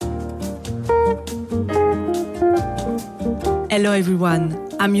Hello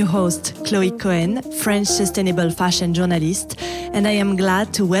everyone, I'm your host, Chloe Cohen, French sustainable fashion journalist, and I am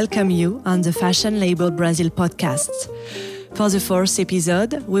glad to welcome you on the Fashion Label Brasil podcast. For the fourth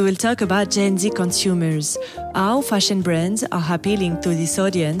episode, we will talk about Gen Z consumers, how fashion brands are appealing to this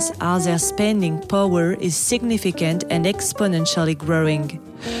audience, how their spending power is significant and exponentially growing.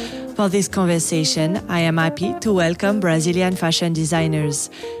 For this conversation, I am happy to welcome Brazilian fashion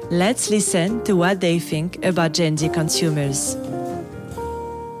designers. Let's listen to what they think about Gen Z consumers.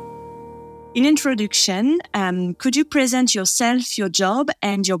 In introduction, could you present yourself, your job,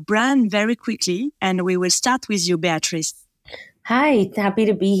 and your brand very quickly? And we will start with you, Beatrice. Hi, happy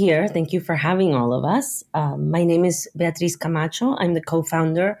to be here. Thank you for having all of us. My name is Beatriz Camacho. I'm the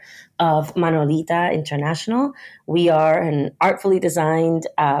co-founder of Manolita International. We are an artfully designed,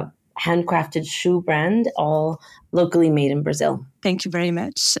 handcrafted shoe brand, all locally made in Brazil. Thank you very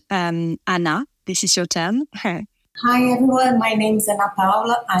much. Anna, this is your turn. Hi, everyone. My name is Ana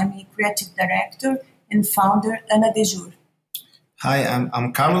Paula. I'm a creative director and founder, Ana de Jure. Hi,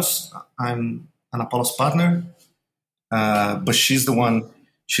 I'm Carlos. I'm Ana Paula's partner. But she's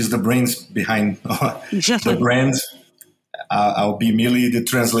the brains behind the brand. I'll be merely the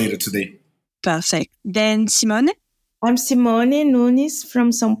translator today. Perfect. Then Simone? I'm Simone Nunes from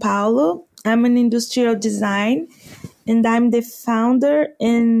São Paulo. I'm an industrial design, and I'm the founder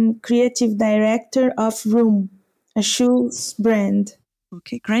and creative director of Room, a shoes brand.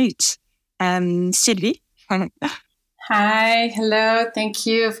 Okay, great. Sylvie? Hi, hello, thank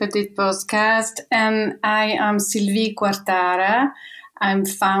you for this podcast. And I am Sylvie Quartara. I'm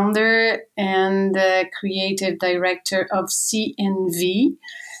founder and creative director of CNV.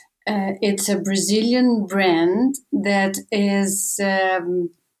 It's a Brazilian brand that is,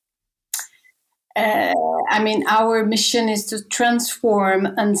 our mission is to transform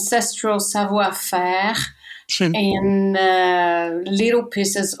ancestral savoir-faire in little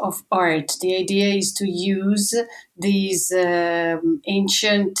pieces of art. The idea is to use these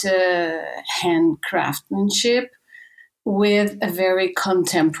ancient hand craftsmanship with a very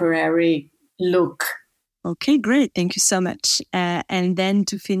contemporary look. Okay, great. Thank you so much. And then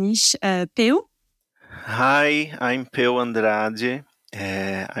to finish, Peu? Hi, I'm Peu Andrade.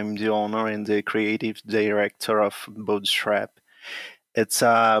 I'm the owner and the creative director of Bootstrap. It's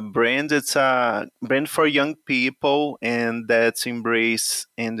a brand for young people, and that's embrace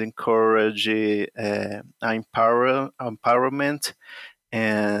and encourage empowerment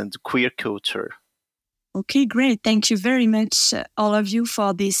and queer culture. Okay, great. Thank you very much, all of you,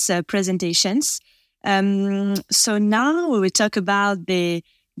 for these presentations. So now we will talk about the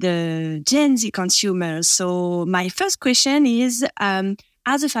Gen Z consumers. So my first question is,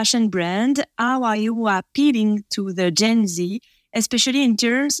 as a fashion brand, how are you appealing to the Gen Z, especially in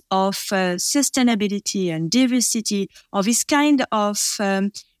terms of sustainability and diversity, of this kind of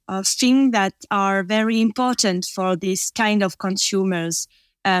things that are very important for this kind of consumers?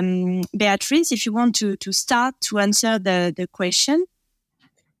 Beatrice, if you want to start to answer the question.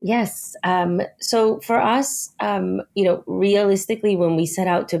 Yes. So for us, realistically, when we set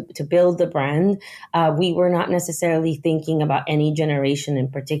out to build the brand, we were not necessarily thinking about any generation in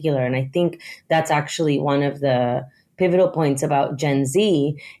particular. And I think that's actually one of the pivotal points about Gen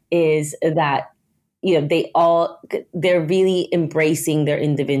Z is that, they're really embracing their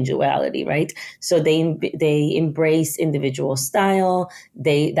individuality, right? So they embrace individual style.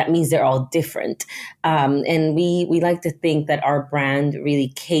 That means they're all different. And we like to think that our brand really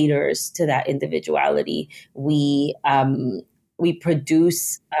caters to that individuality. We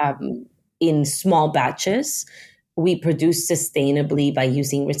produce in small batches. We produce sustainably by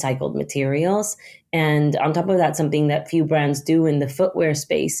using recycled materials. And on top of that, something that few brands do in the footwear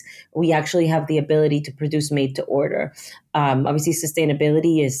space, we actually have the ability to produce made to order. Obviously,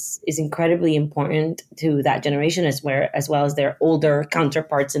 sustainability is incredibly important to that generation as well as their older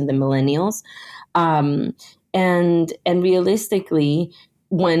counterparts in the millennials. And realistically,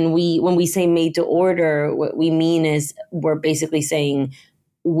 when we say made to order, what we mean is we're basically saying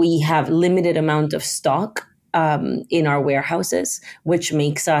we have limited amount of stock in our warehouses, which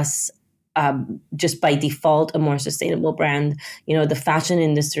makes us just by default a more sustainable brand. The fashion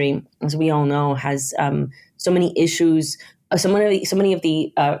industry, as we all know, has so many issues. So many of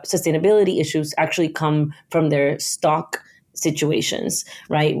the sustainability issues actually come from their stock situations,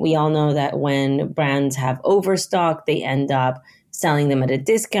 right? We all know that when brands have overstock, they end up selling them at a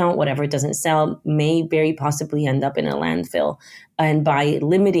discount. Whatever doesn't sell may very possibly end up in a landfill. And by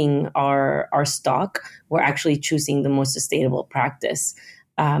limiting our stock, we're actually choosing the most sustainable practice.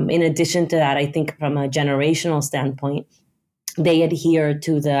 In addition to that, I think from a generational standpoint, they adhere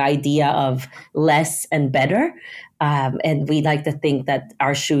to the idea of less and better. And we like to think that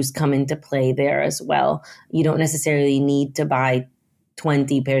our shoes come into play there as well. You don't necessarily need to buy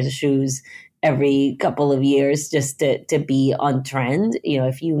 20 pairs of shoes every couple of years just to be on trend.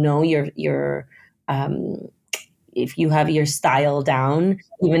 If you know your if you have your style down,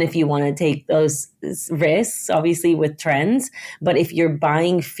 even if you want to take those risks, obviously with trends, but if you're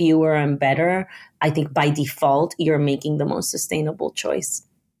buying fewer and better, I think by default, you're making the most sustainable choice.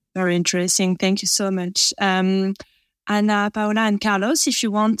 Very interesting. Thank you so much. Ana, Paola, and Carlos, if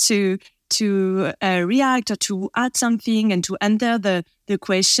you want to react or to add something and to enter the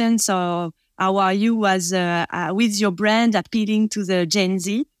questions, or how are you as with your brand appealing to the Gen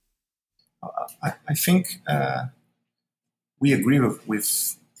Z? I think we agree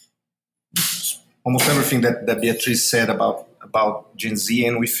with almost everything that Beatriz said about Gen Z,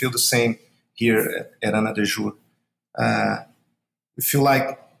 and we feel the same here at Ana de Jour. We feel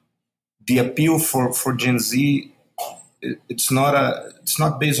like the appeal for Gen Z, it's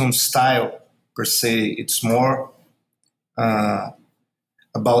not based on style per se. It's more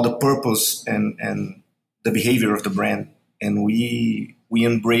about the purpose and the behavior of the brand, and we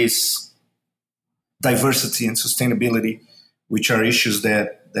embrace diversity and sustainability, which are issues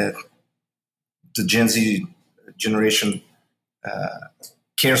that the Gen Z generation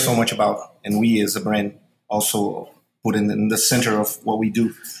care so much about, and we as a brand also put in the center of what we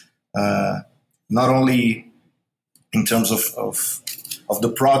do, not only in terms of the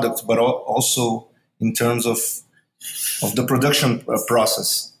product, but also in terms of the production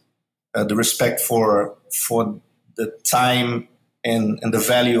process, the respect for the time and the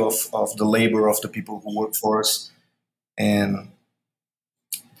value of the labor of the people who work for us. And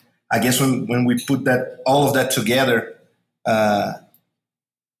I guess when we put all of that together,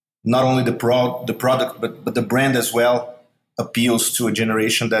 not only the product, but the brand as well appeals to a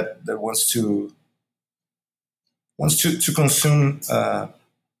generation that wants to consume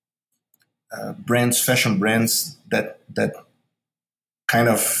fashion brands that kind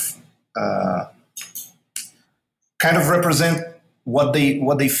of represent what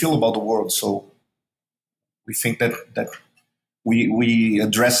they feel about the world. So we think that we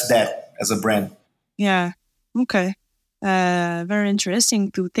address that as a brand. Yeah. Okay. Very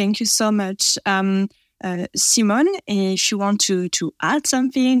interesting too. Thank you so much. Simone, if you want to add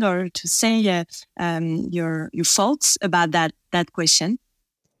something or to say your thoughts about that question.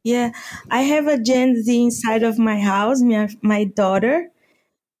 Yeah, I have a Gen Z inside of my house, my daughter.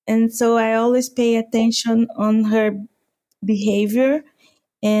 And so I always pay attention on her behavior,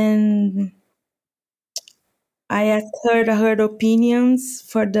 and I asked her opinions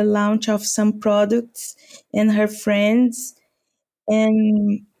for the launch of some products and her friends,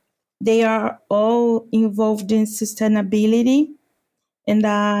 and they are all involved in sustainability. And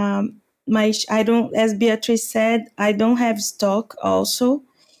I don't, as Beatrice said, I don't have stock also,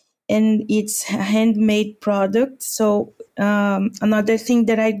 and it's a handmade product. So another thing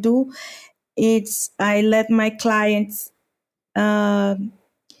that I do is I let my clients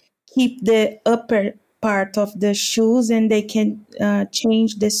keep the upper part of the shoes, and they can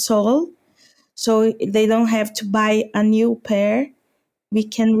change the sole, so they don't have to buy a new pair. We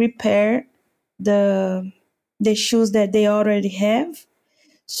can repair the shoes that they already have.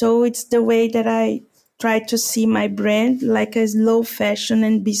 So it's the way that I try to see my brand, like a slow fashion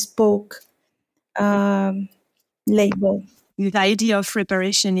and bespoke label. The idea of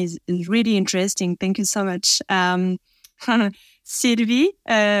reparation is really interesting. Thank you so much. Sylvie,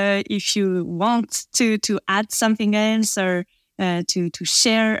 if you want to add something else or to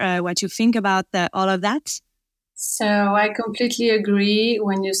share what you think about all of that. So I completely agree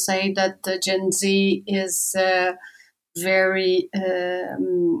when you say that the Gen Z is very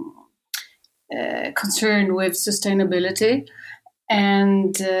concerned with sustainability.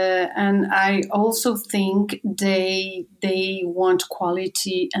 And I also think they want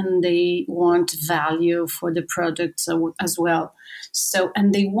quality and they want value for the products as well. So,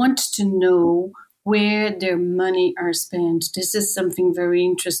 and they want to know where their money are spent. This is something very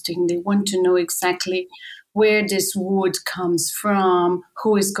interesting. They want to know exactly where this wood comes from,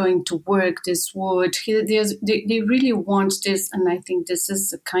 who is going to work this wood. They really want this, and I think this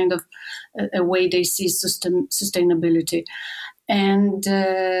is a kind of a way they see sustainability. And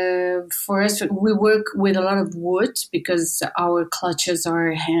for us, we work with a lot of wood because our clutches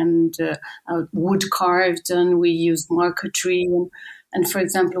are wood carved, and we use marquetry. And for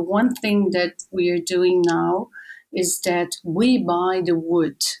example, one thing that we are doing now is that we buy the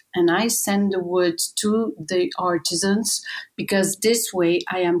wood and I send the wood to the artisans, because this way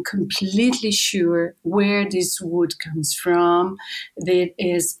I am completely sure where this wood comes from. That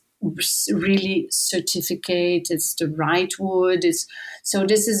is really certificate, it's the right wood. So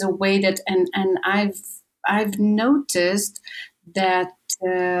this is a way that, and I've noticed that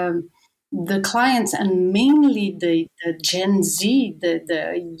the clients, and mainly the Gen Z,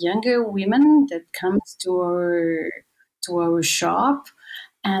 the younger women that comes to our shop,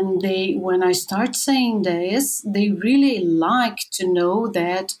 and they, when I start saying this, they really like to know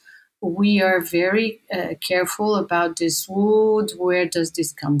that we are very careful about this wood. Where does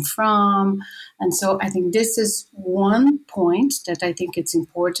this come from? And so I think this is one point that I think it's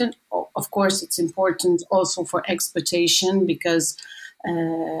important. Of course, it's important also for exploitation, because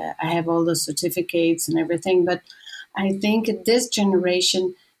I have all the certificates and everything. But I think this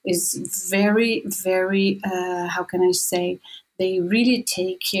generation is very, very, how can I say, they really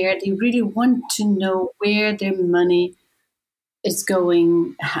take care. They really want to know where their money is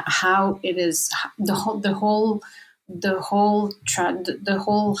going, how it is, the whole,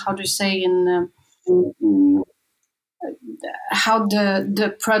 how to say, in how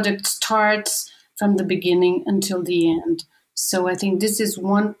the product starts from the beginning until the end. So I think this is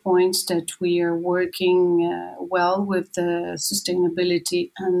one point that we are working well with the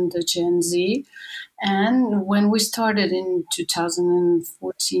sustainability and the Gen Z. And when we started in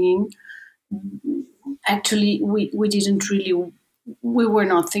 2014, actually we didn't really, we were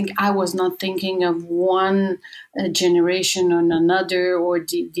not think I was not thinking of one generation or another, or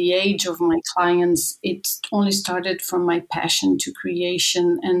the age of my clients. It only started from my passion to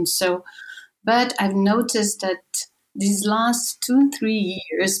creation. And so, but I've noticed that these last 2 3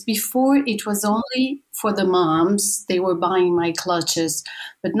 years, before it was only for the moms, they were buying my clutches.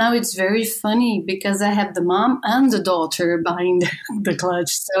 But now it's very funny, because I have the mom and the daughter buying the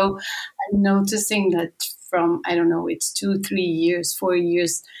clutch. So I'm noticing that from, I don't know, it's 2 3 years, 4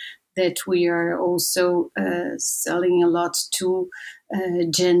 years, that we are also selling a lot to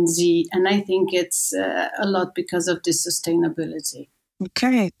Gen Z. And I think it's a lot because of the sustainability.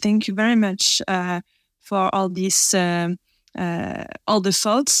 Okay, thank you very much for all this, all the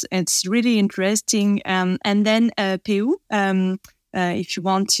thoughts. It's really interesting. And then, Peu, if you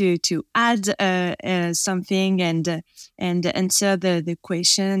want to add something and answer the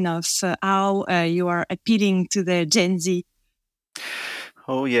question of how you are appealing to the Gen Z.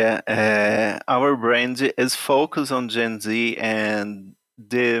 Oh yeah, our brand is focused on Gen Z, and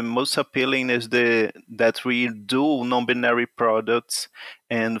the most appealing is that we do non-binary products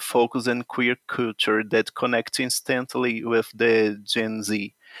and focus on queer culture that connects instantly with the Gen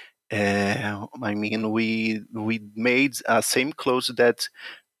Z. I mean, we made same clothes that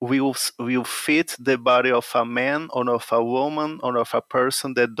will fit the body of a man or of a woman or of a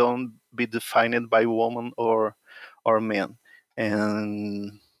person that don't be defined by woman or man.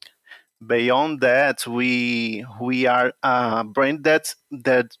 And beyond that, we are a brand that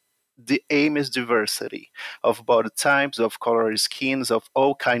the aim is diversity of body types, of color skins, of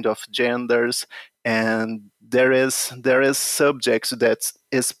all kind of genders, and there is subjects that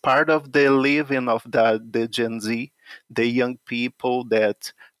is part of the living of the Gen Z, the young people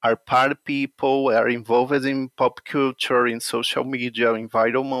that are part people, are involved in pop culture, in social media, in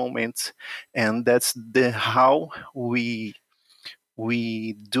viral moments, and that's the how we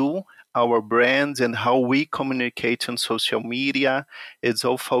do our brands and how we communicate on social media. It's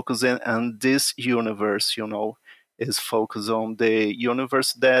all focusing on this universe, is focused on the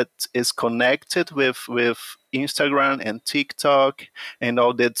universe that is connected with Instagram and TikTok and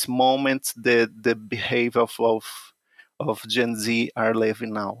all that moments that the behavior of Gen Z are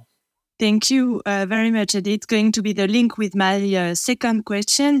living now. Thank you very much. And it's going to be the link with my second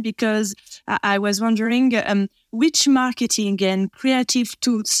question, because I was wondering which marketing and creative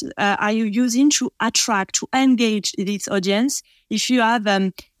tools are you using to attract, to engage this audience? If you have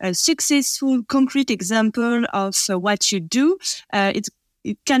a successful, concrete example of what you do, it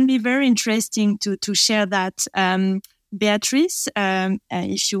can be very interesting to share that. Beatrice,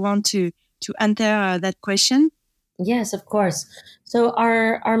 if you want to answer that question. Yes, of course. So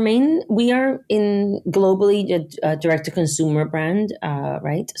our main, we are in globally a direct to consumer brand,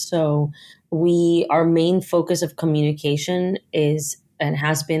 right? So our main focus of communication is and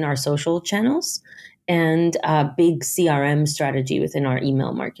has been our social channels and a big CRM strategy within our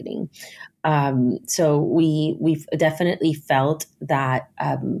email marketing. So we've definitely felt that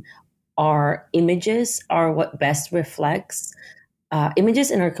our images are what best reflects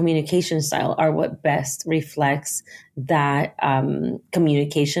images in our communication style are what best reflects that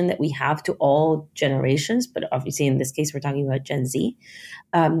communication that we have to all generations. But obviously, in this case, we're talking about Gen Z,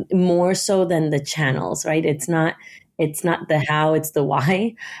 more so than the channels, right? It's not the how, it's the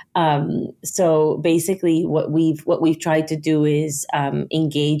why. So basically, what we've tried to do is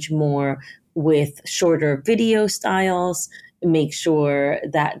engage more with shorter video styles, make sure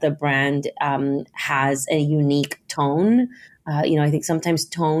that the brand has a unique tone. I think sometimes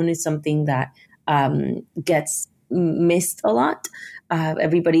tone is something that gets missed a lot.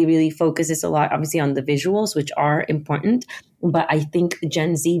 Everybody really focuses a lot, obviously, on the visuals, which are important. But I think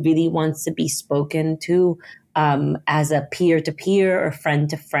Gen Z really wants to be spoken to as a peer-to-peer or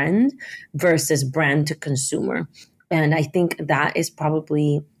friend-to-friend versus brand-to-consumer. And I think that is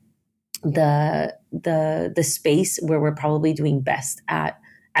probably the space where we're probably doing best at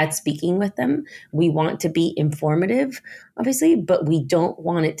speaking with them. We want to be informative, obviously, but we don't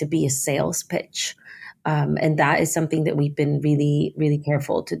want it to be a sales pitch. And that is something that we've been really, really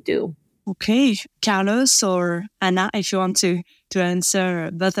careful to do. Okay, Carlos or Anna, if you want to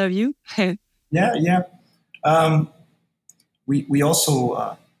answer, both of you. Yeah. We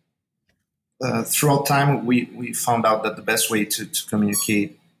also throughout time we found out that the best way to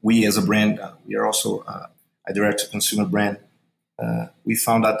communicate, we as a brand, we are also a direct-to-consumer brand. We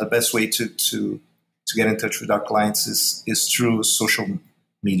found out the best way to get in touch with our clients is through social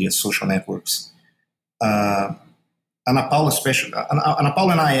media, social networks. Ana Paula, especially, Ana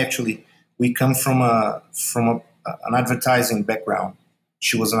Paula and I actually, we come from an advertising background.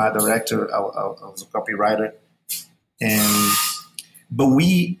 She was an art director. I was a copywriter, but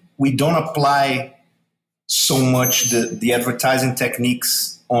we don't apply so much the advertising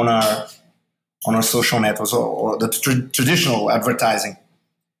techniques on our social networks or the traditional advertising.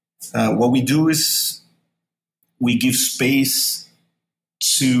 What we do is we give space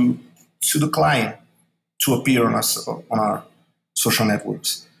to the client to appear on our social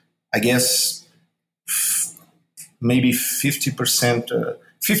networks. I guess maybe 50%,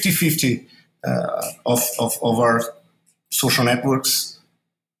 50-50 of our social networks,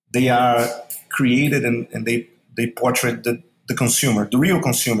 they are created and they portray the consumer, the real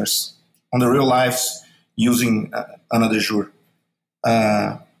consumers, on the real lives using Ana de Jour.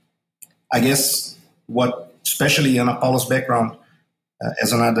 I guess what, especially Ana Paula's background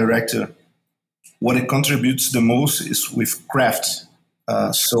as an art director, what it contributes the most is with craft.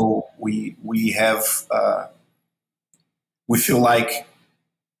 So we have we feel like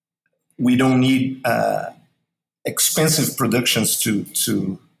we don't need expensive productions to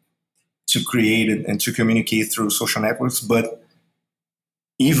create and to communicate through social networks, but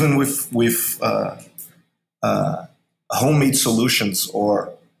even with homemade solutions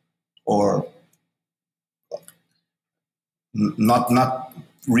or not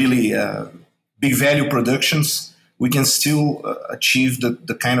really big value productions, we can still achieve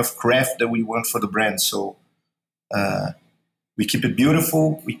the kind of craft that we want for the brand. So we keep it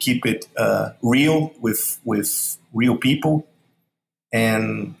beautiful, we keep it real with real people,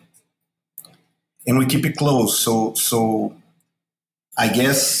 and we keep it close. So I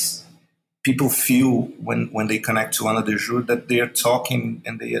guess people feel when they connect to Ana de Jour that they are talking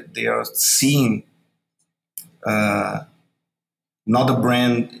and they are seeing not a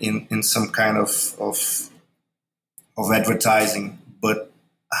brand in some kind of advertising, but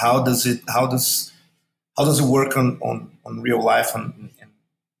how does it work on real life and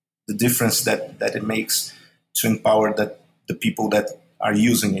the difference that it makes to empower the people that are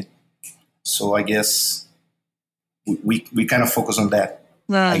using it. So I guess we kind of focus on that,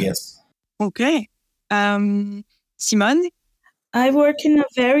 I guess. Okay. Simone? I work in a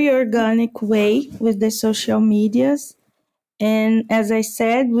very organic way with the social medias. And as I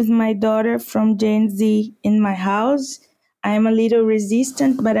said, with my daughter from Gen Z in my house, I'm a little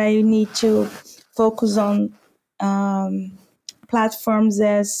resistant, but I need to focus on platforms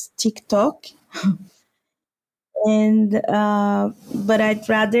as TikTok. But I'd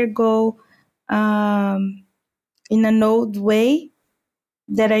rather go in an old way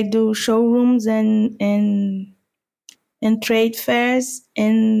that I do showrooms and trade fairs,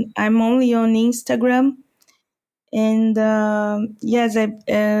 and I'm only on Instagram. And yes, I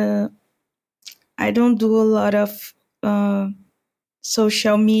don't do a lot of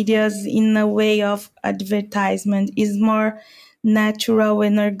social medias in a way of advertisement. It's more natural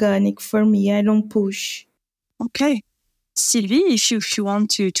and organic for me. I don't push. Okay. Sylvie, if you want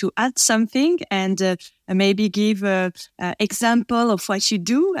to add something and maybe give an example of what you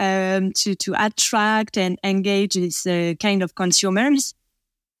do to attract and engage this kind of consumers.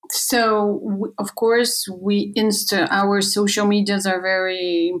 Of course, our social medias are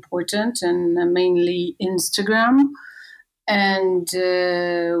very important, and mainly Instagram, and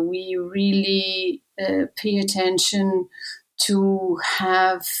we really pay attention to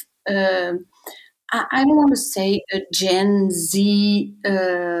have. I don't want to say a Gen Z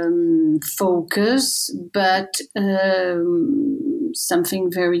focus, but something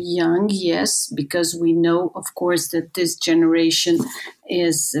very young, yes, because we know, of course, that this generation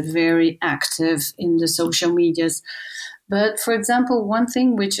is very active in the social medias. But for example, one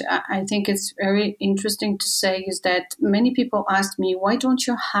thing which I think is very interesting to say is that many people ask me, why don't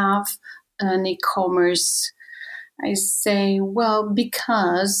you have an e-commerce? I say, well,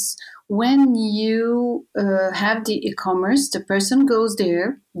 because when you have the e-commerce, the person goes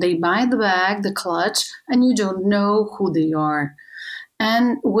there, they buy the bag, the clutch, and you don't know who they are.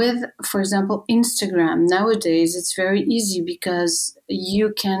 And with, for example, Instagram, nowadays it's very easy because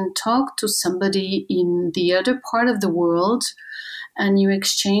you can talk to somebody in the other part of the world and you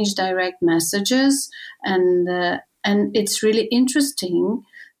exchange direct messages. And it's really interesting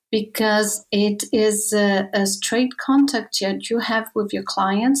because it is a straight contact that you have with your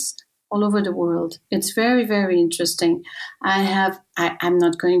clients all over the world. It's very, very interesting. I'm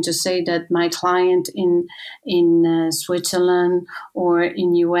not going to say that my client in Switzerland or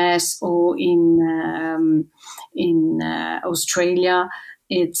in US or in Australia,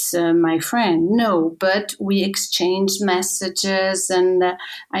 it's my friend. No, but we exchange messages, and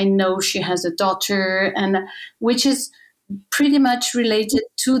I know she has a daughter, and which is pretty much related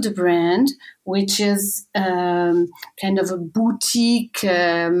to the brand, which is kind of a boutique.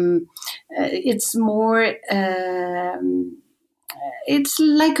 It's more. It's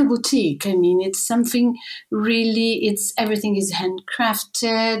like a boutique. I mean, it's something really. It's everything is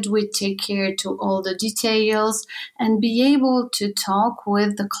handcrafted. We take care to all the details and be able to talk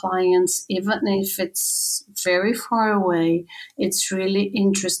with the clients, even if it's very far away. It's really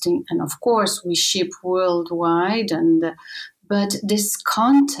interesting, and of course, we ship worldwide. But this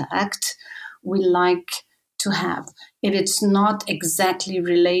contact we like to have. It's not exactly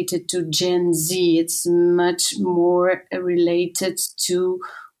related to Gen Z. It's much more related to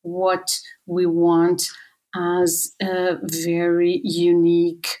what we want as a very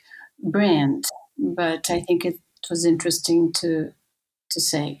unique brand. But I think it was interesting to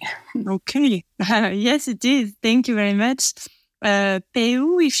say. Okay. Yes, it is. Thank you very much.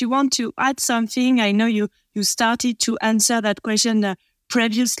 Peu, if you want to add something, I know you started to answer that question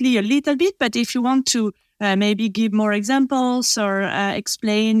previously a little bit, but if you want to maybe give more examples or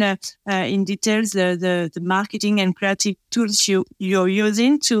explain in details the marketing and creative tools you're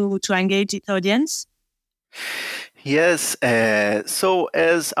using to engage the audience. Yes. So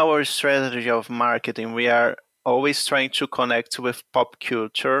as our strategy of marketing, we are always trying to connect with pop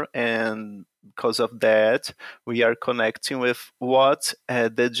culture, and because of that, we are connecting with what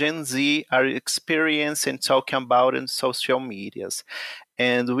the Gen Z are experiencing and talking about in social medias.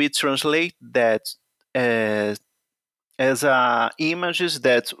 And we translate that as images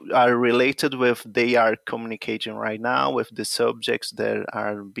that are related with they are communicating right now with the subjects that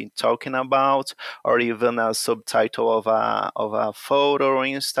are being talking about, or even a subtitle of a photo on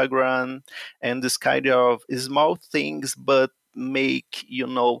Instagram, and this kind of small things, but make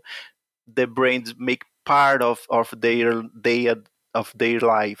the brains make part of their day of their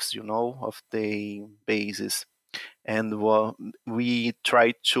lives, of their basis. And we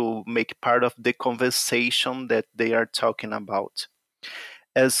try to make part of the conversation that they are talking about.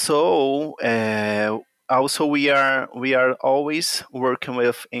 And so also we are always working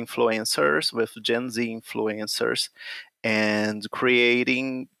with influencers, with Gen Z influencers, and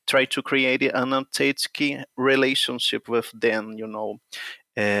try to create an authentic relationship with them.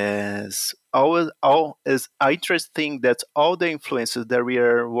 As all is interesting that all the influencers that we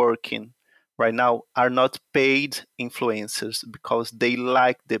are working right now are not paid influencers because they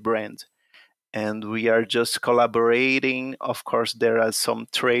like the brand, and we are just collaborating. Of course, there are some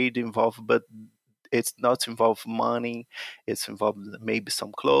trade involved, but it's not involved money. It's involved maybe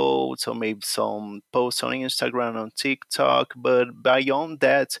some clothes or maybe some posts on Instagram, on TikTok. But beyond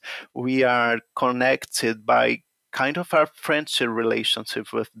that, we are connected by kind of our friendship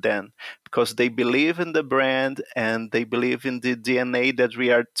relationship with them, because they believe in the brand and they believe in the DNA that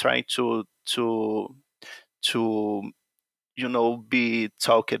we are trying to be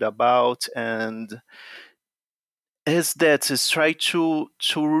talking about. And is try to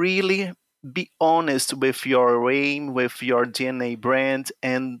really be honest with your aim, with your DNA brand,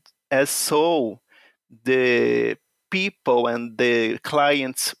 and as so the people and the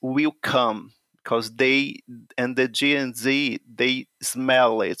clients will come, because they and the G and Z, they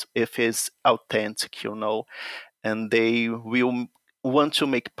smell it if it's authentic, and they will want to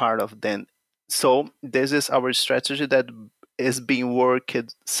make part of them. So this is our strategy that is being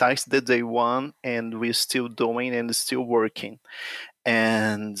worked since the day one, and we're still doing and still working.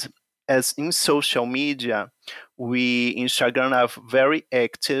 And as in social media, we Instagram are very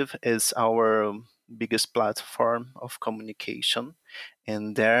active as our biggest platform of communication.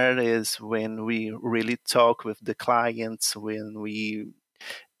 And there is when we really talk with the clients, when we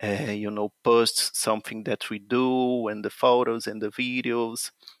post something that we do, and the photos and the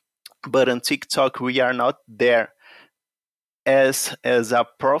videos. But on TikTok, we are not there as a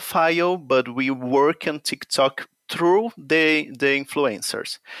profile, but we work on TikTok through the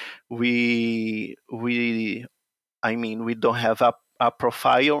influencers. We don't have a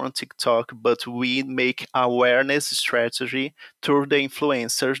profile on TikTok, but we make awareness strategy through the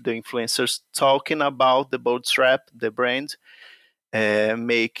influencers. The influencers talking about the bootstrap, the brand,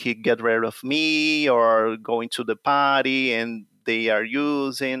 make it get rid of me, or going to the party and they are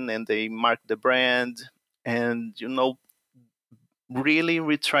using and they mark the brand. And really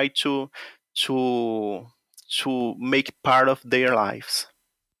we try to to make part of their lives.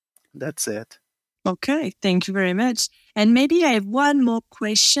 That's it. Okay, thank you very much. And maybe I have one more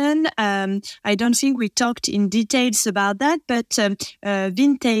question. I don't think we talked in details about that, but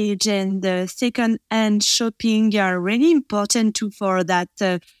vintage and second-hand shopping are really important too for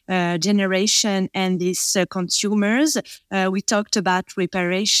that generation and these consumers. We talked about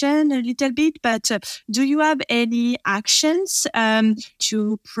reparation a little bit, but do you have any actions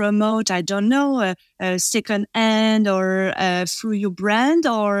to promote, I don't know, second-hand or through your brand,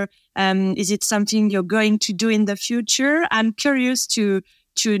 or is it something you're going to do in the future? I'm curious to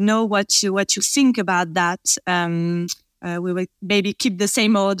know what you think about that. We will maybe keep the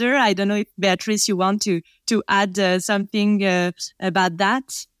same order. I don't know if Beatrice, you want to add something about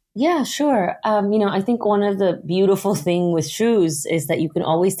that. Yeah, sure. I think one of the beautiful thing with shoes is that you can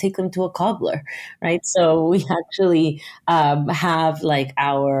always take them to a cobbler, right? So we actually have like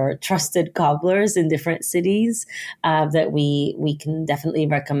our trusted cobblers in different cities that we can definitely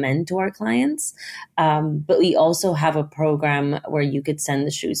recommend to our clients. But we also have a program where you could send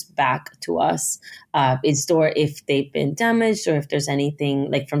the shoes back to us in store if they've been damaged or if there's anything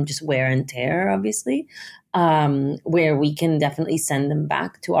like from just wear and tear, obviously. Where we can definitely send them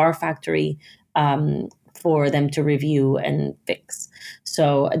back to our factory for them to review and fix.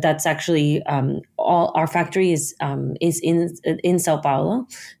 So that's actually all. Our factory is in Sao Paulo,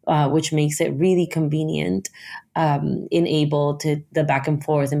 which makes it really convenient in able to the back and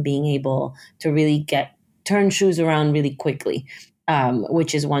forth and being able to really turn shoes around really quickly.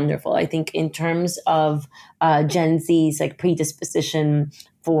 Which is wonderful. I think in terms of Gen Z's like predisposition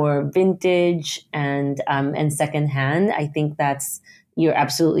for vintage and secondhand, I think you're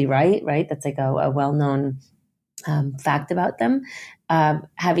absolutely right. That's like a well-known fact about them.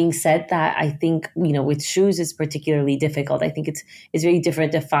 Having said that, I think with shoes it's particularly difficult. I think it's very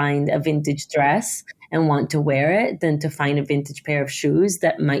different to find a vintage dress and want to wear it than to find a vintage pair of shoes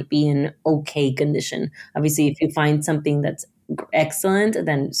that might be in okay condition. Obviously, if you find something that's excellent,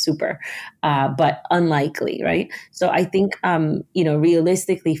 then super, but unlikely, right? So I think,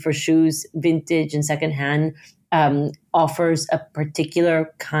 realistically for shoes, vintage and secondhand offers a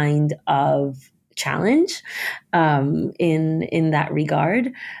particular kind of challenge in that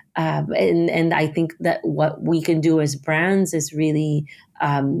regard. And I think that what we can do as brands is really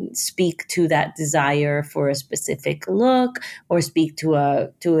speak to that desire for a specific look, or speak to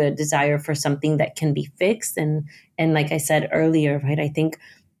a desire for something that can be fixed. And like I said earlier, right, I think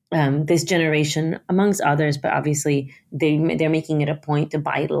this generation, amongst others, but obviously they're making it a point to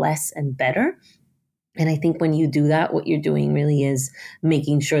buy less and better. And I think when you do that, what you're doing really is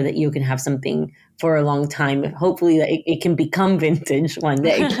making sure that you can have something for a long time. Hopefully that it can become vintage one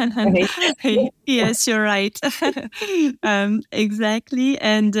day. Right? Yes, you're right. Exactly.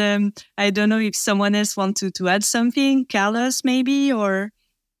 And I don't know if someone else wants to add something, Carlos maybe, or...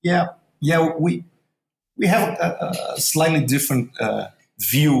 Yeah. We have a slightly different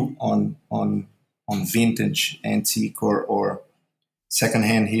view on vintage, antique, or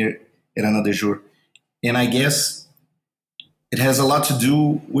secondhand here at Ana de Jour. And I guess it has a lot to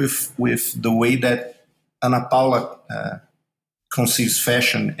do with the way that Ana Paula conceives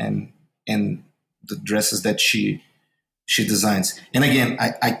fashion and the dresses that she designs. And again,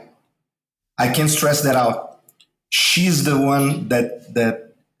 I can stress that out. She's the one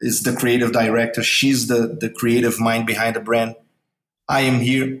that is the creative director. She's the creative mind behind the brand. I am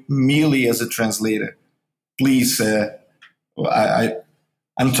here merely as a translator. Please,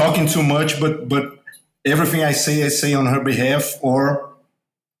 I'm talking too much, but everything I say on her behalf, or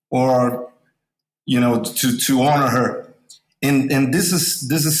to honor her. And this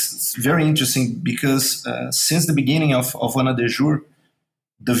is very interesting because since the beginning of Ana de Jour,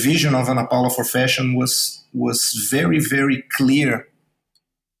 the vision of Ana Paula for fashion was very, very clear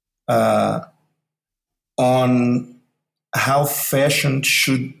on how fashion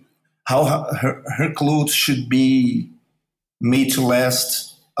should, how her clothes should be made to last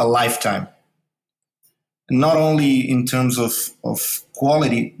a lifetime. Not only in terms of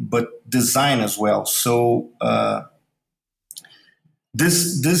quality, but design as well. So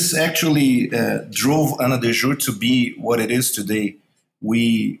this actually drove Ana de Jour to be what it is today.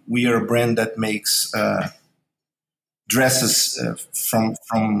 We are a brand that makes dresses from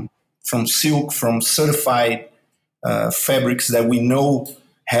silk, from certified fabrics that we know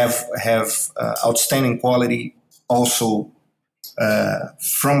have outstanding quality. Also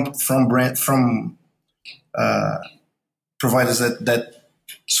from providers that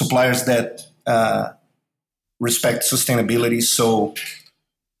suppliers that respect sustainability. So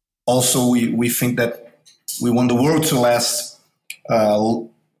also we think that we want the world to last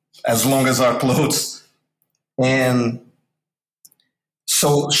as long as our clothes. And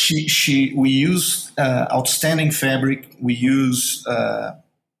so we use outstanding fabric. We use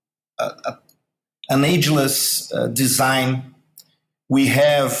an ageless design. We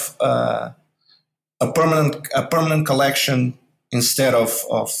have a permanent collection instead of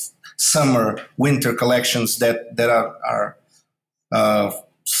summer, winter collections that are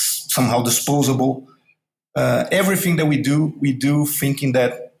somehow disposable. Everything that we do thinking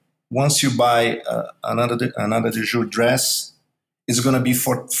that once you buy another de jour dress, it's going to be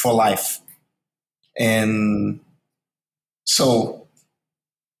for life. And so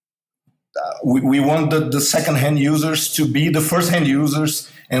we want the second-hand users to be the first-hand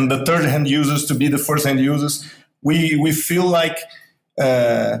users, and the third-hand users to be the first-hand users. We feel like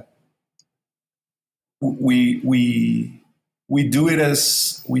we do it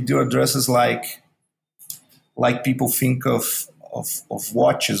as we do our dresses like people think of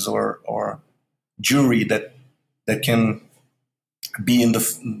watches or jewelry that can be in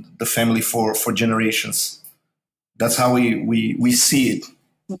the family for generations. That's how we see it.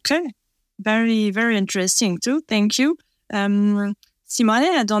 Okay. Very, very interesting too. Thank you. Simone,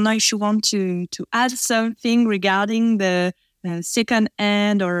 I don't know if you want to add something regarding the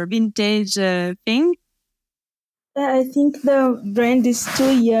second-hand or vintage thing. I think the brand is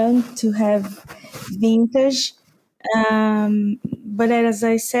too young to have vintage. But as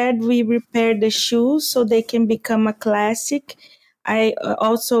I said, we repair the shoes so they can become a classic. I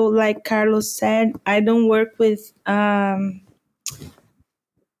also, like Carlos said, I don't work with,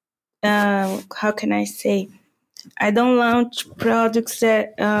 how can I say? I don't launch products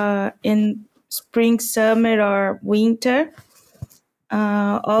that in spring, summer, or winter.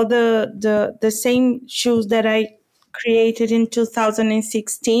 All the same shoes that I created in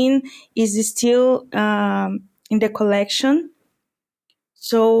 2016 is still in the collection.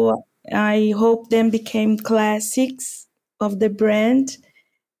 So I hope them became classics of the brand,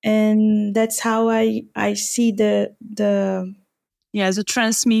 and that's how I see the the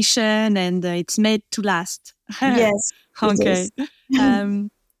transmission, and it's made to last. Yes. Okay.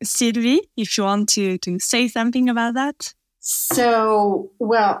 Sylvie, if you want to say something about that. So,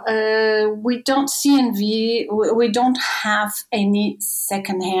 well, we don't CNV, we don't have any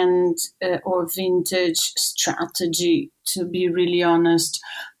secondhand or vintage strategy, to be really honest.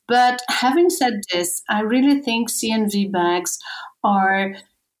 But having said this, I really think CNV bags are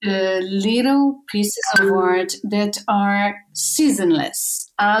little pieces of art that are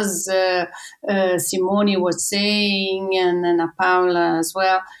seasonless, as Simone was saying, and Ana Paula as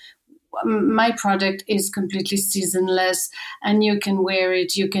well. My product is completely seasonless, and you can wear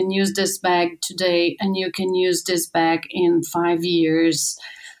it. You can use this bag today, and you can use this bag in 5 years.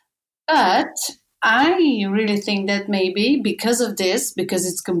 But I really think that maybe because of this, because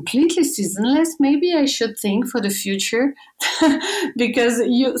it's completely seasonless, maybe I should think for the future because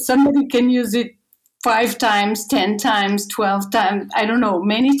somebody can use it 5 times, 10 times, 12 times, I don't know,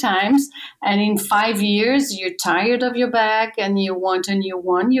 many times. And in 5 years, you're tired of your bag and you want a new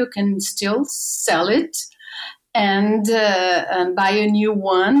one, you can still sell it and buy a new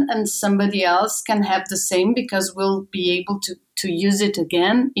one, and somebody else can have the same because we'll be able to use it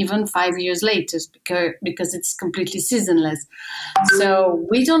again even 5 years later because it's completely seasonless. So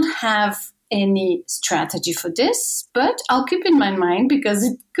we don't have any strategy for this, but I'll keep in my mind because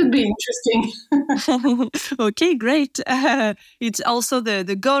it could be interesting. Okay, great. It's also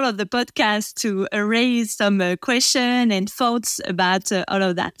the goal of the podcast to raise some question and thoughts about all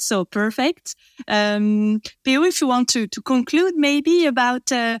of that. So perfect. Pio, if you want to conclude maybe about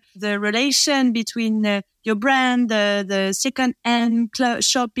the relation between your brand, the second-hand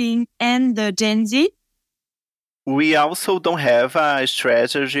shopping, and the Gen Z. We also don't have a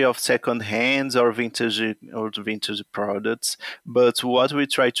strategy of second hands or vintage products, but what we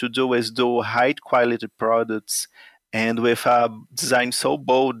try to do is do high quality products and with a design so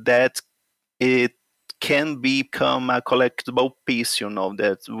bold that it can become a collectible piece,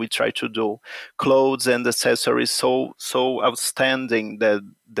 that we try to do. Clothes and accessories so outstanding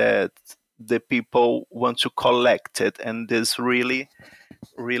that the people want to collect it, and this really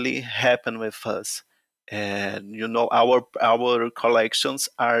happened with us. And our collections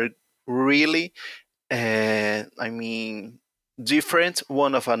are really different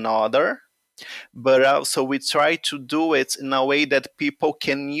one of another, but also we try to do it in a way that people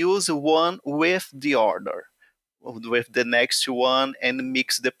can use one with the other, with the next one, and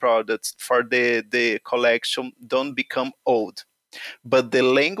mix the products for the collection don't become old. But the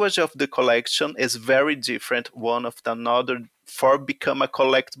language of the collection is very different one of another for become a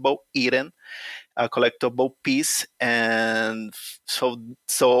collectible item, a collectible piece, and so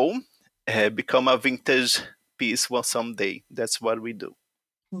become a vintage piece one someday. That's what we do.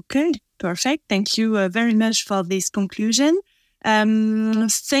 Okay, perfect. Thank you very much for this conclusion.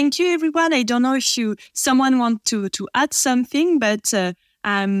 Thank you, everyone. I don't know if someone want to add something, but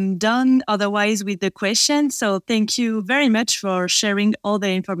I'm done otherwise with the question. So thank you very much for sharing all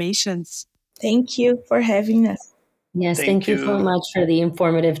the informations. Thank you for having us. Yes, thank you so much for the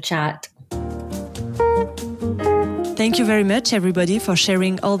informative chat. Thank you very much, everybody, for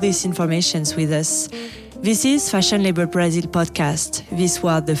sharing all these informations with us. This is Fashion Label Brazil podcast. This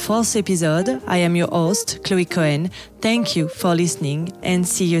was the 4th episode. I am your host, Chloe Cohen. Thank you for listening and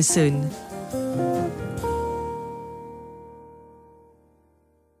see you soon.